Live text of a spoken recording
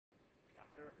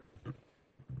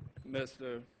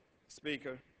Mr.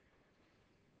 Speaker,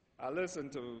 I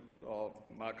listened to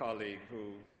my colleague,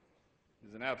 who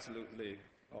is an absolutely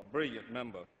brilliant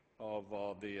member of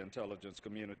the intelligence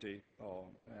community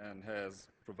and has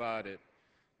provided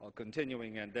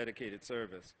continuing and dedicated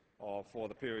service for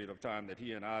the period of time that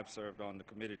he and I have served on the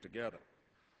committee together.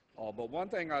 But one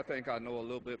thing I think I know a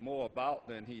little bit more about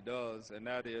than he does, and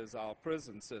that is our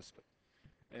prison system.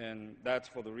 And that's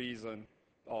for the reason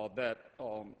that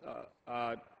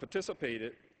I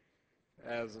participated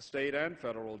as a state and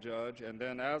federal judge, and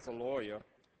then as a lawyer,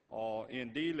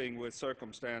 in dealing with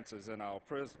circumstances in our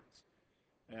prisons.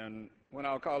 And when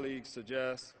our colleagues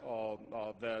suggest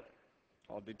that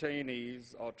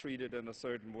detainees are treated in a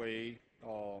certain way,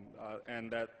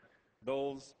 and that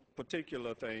those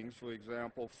particular things, for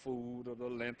example, food or the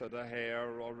length of the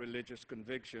hair or religious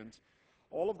convictions,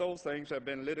 all of those things have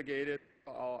been litigated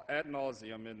ad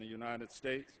nauseum in the United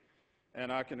States.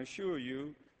 And I can assure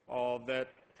you that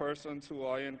persons who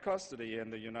are in custody in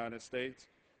the United States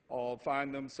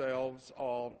find themselves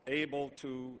able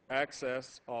to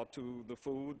access to the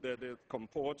food that it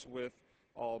comports with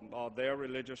their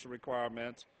religious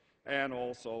requirements and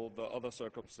also the other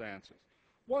circumstances.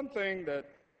 One thing that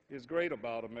is great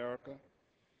about America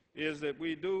is that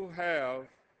we do have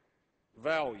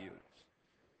values.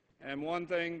 And one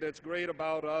thing that's great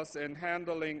about us in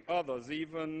handling others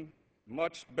even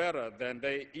much better than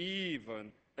they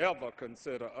even ever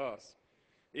consider us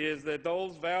is that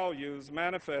those values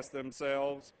manifest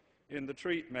themselves in the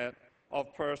treatment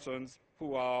of persons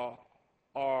who are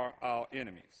our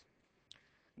enemies.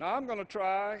 Now, I'm going to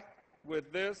try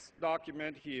with this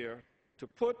document here to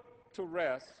put to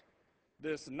rest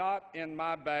this not in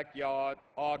my backyard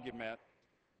argument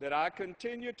that I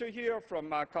continue to hear from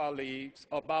my colleagues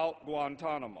about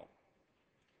Guantanamo.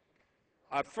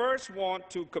 I first want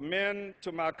to commend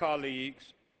to my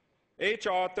colleagues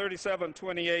H.R.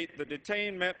 3728, the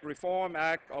Detainment Reform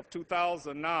Act of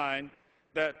 2009,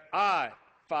 that I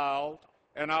filed,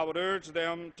 and I would urge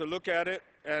them to look at it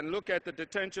and look at the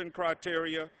detention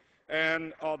criteria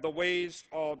and the ways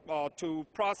to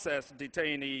process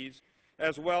detainees,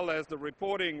 as well as the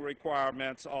reporting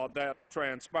requirements that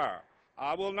transpire.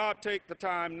 I will not take the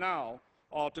time now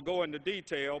to go into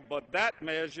detail, but that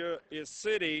measure is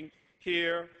sitting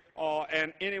here,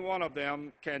 and any one of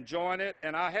them can join it,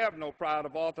 and I have no pride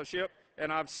of authorship,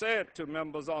 and I've said to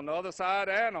members on the other side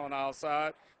and on our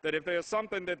side that if there's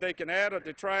something that they can add or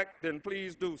detract, then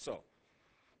please do so.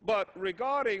 But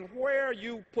regarding where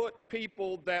you put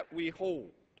people that we hold,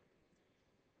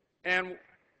 and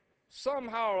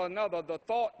somehow or another the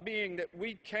thought being that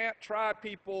we can't try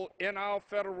people in our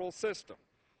federal system,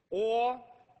 or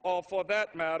for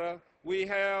that matter, we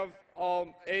have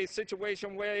a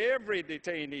situation where every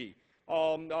detainee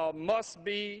must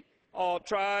be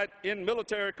tried in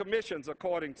military commissions,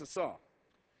 according to some.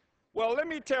 Well, let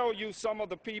me tell you some of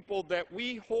the people that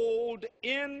we hold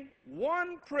in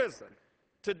one prison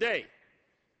today.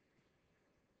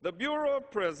 The Bureau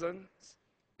of Prisons,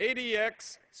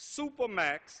 ADX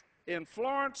Supermax in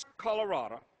Florence,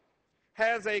 Colorado,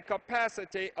 has a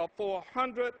capacity of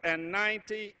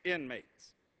 490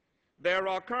 inmates. There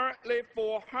are currently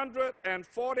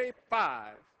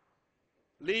 445,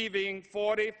 leaving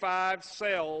 45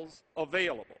 cells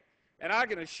available. And I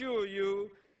can assure you,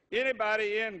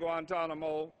 anybody in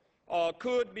Guantanamo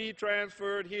could be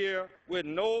transferred here with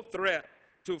no threat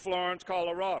to Florence,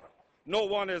 Colorado. No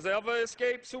one has ever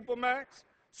escaped Supermax.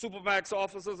 Supermax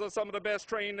officers are some of the best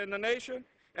trained in the nation,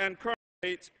 and current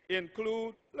inmates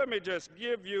include, let me just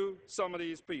give you some of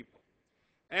these people.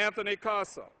 Anthony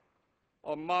Casa,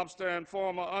 a mobster and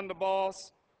former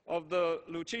underboss of the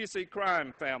Lucchese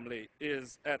crime family,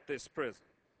 is at this prison.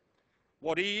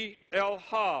 Wadi El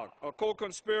Haag, a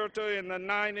co-conspirator in the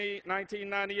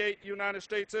 1998 United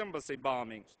States Embassy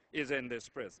bombings, is in this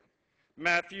prison.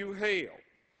 Matthew Hale,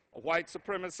 a white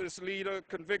supremacist leader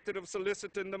convicted of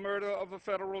soliciting the murder of a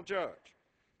federal judge.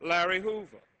 Larry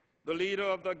Hoover, the leader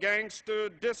of the Gangster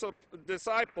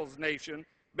Disciples Nation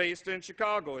based in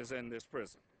Chicago, is in this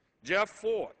prison. Jeff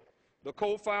Ford, the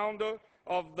co-founder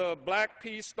of the Black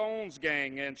P. Stones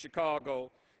gang in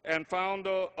Chicago and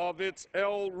founder of its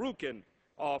El Rukin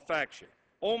faction.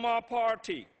 Omar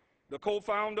Party, the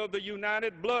co-founder of the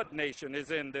United Blood Nation,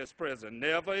 is in this prison,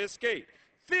 never escaped.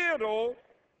 Theodore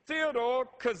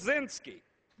Kaczynski,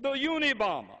 the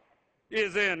Unabomber,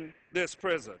 is in this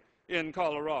prison in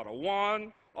Colorado.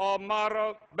 Juan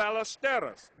Mara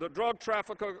Ballesteros, the drug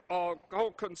trafficker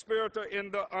co-conspirator in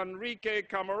the Enrique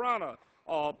Camarena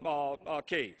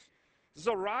case.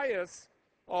 Zarias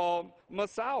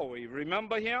Moussaoui,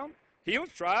 remember him? He was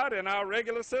tried in our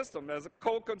regular system as a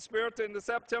co-conspirator in the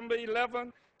September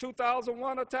 11,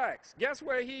 2001 attacks. Guess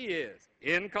where he is?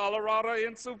 In Colorado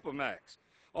in Supermax.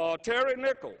 Terry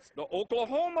Nichols, the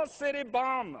Oklahoma City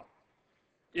bomber,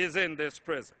 is in this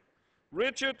prison.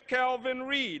 Richard Calvin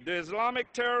Reed, the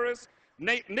Islamic terrorist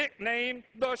nicknamed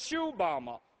the Shoe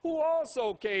Bomber, who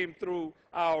also came through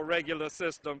our regular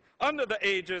system under the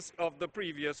aegis of the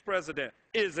previous president,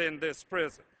 is in this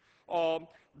prison.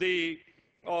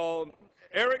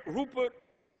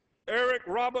 Eric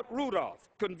Robert Rudolph,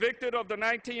 convicted of the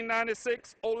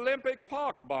 1996 Olympic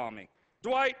Park bombing.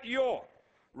 Dwight York,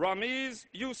 Ramiz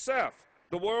Youssef,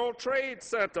 the World Trade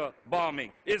Center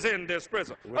bombing, is in this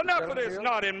prison. Enough of this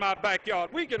not in my backyard.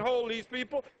 We can hold these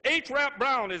people. H. Rap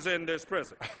Brown is in this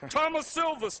prison. Thomas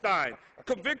Silverstein,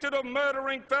 convicted of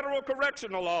murdering federal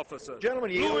correctional officers.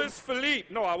 Gentlemen, yield. Louis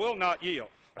Philippe, no, I will not yield.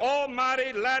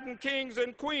 Almighty Latin Kings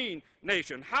and Queen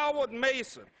Nation. Howard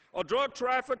Mason, a drug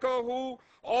trafficker who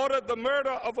ordered the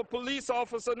murder of a police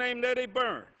officer named Eddie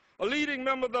Byrne. A leading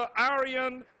member of the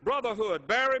Aryan Brotherhood,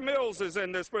 Barry Mills, is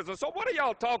in this prison. So what are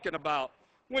y'all talking about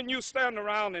when you stand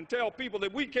around and tell people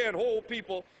that we can't hold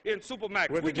people in Supermax?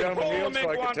 We can hold them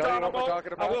in Guantanamo.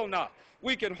 I will not.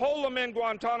 We can hold them in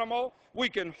Guantanamo. We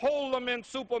can hold them in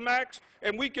Supermax.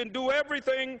 And we can do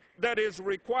everything that is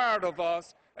required of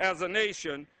us as a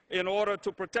nation in order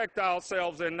to protect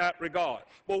ourselves in that regard.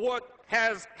 But what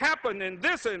has happened in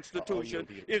this institution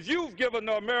is you've given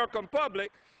the American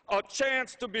public a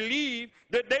chance to believe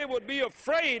that they would be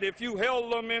afraid if you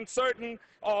held them in certain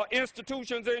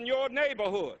institutions in your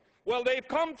neighborhood. Well, they've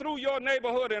come through your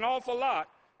neighborhood an awful lot,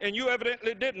 and you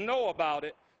evidently didn't know about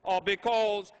it,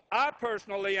 because I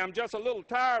personally am just a little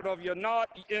tired of your not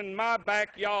in my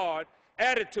backyard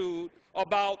attitude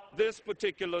about this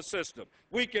particular system.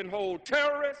 We can hold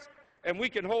terrorists, and we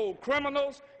can hold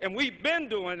criminals, and we've been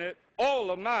doing it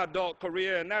all of my adult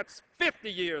career, and that's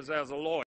 50 years as a lawyer.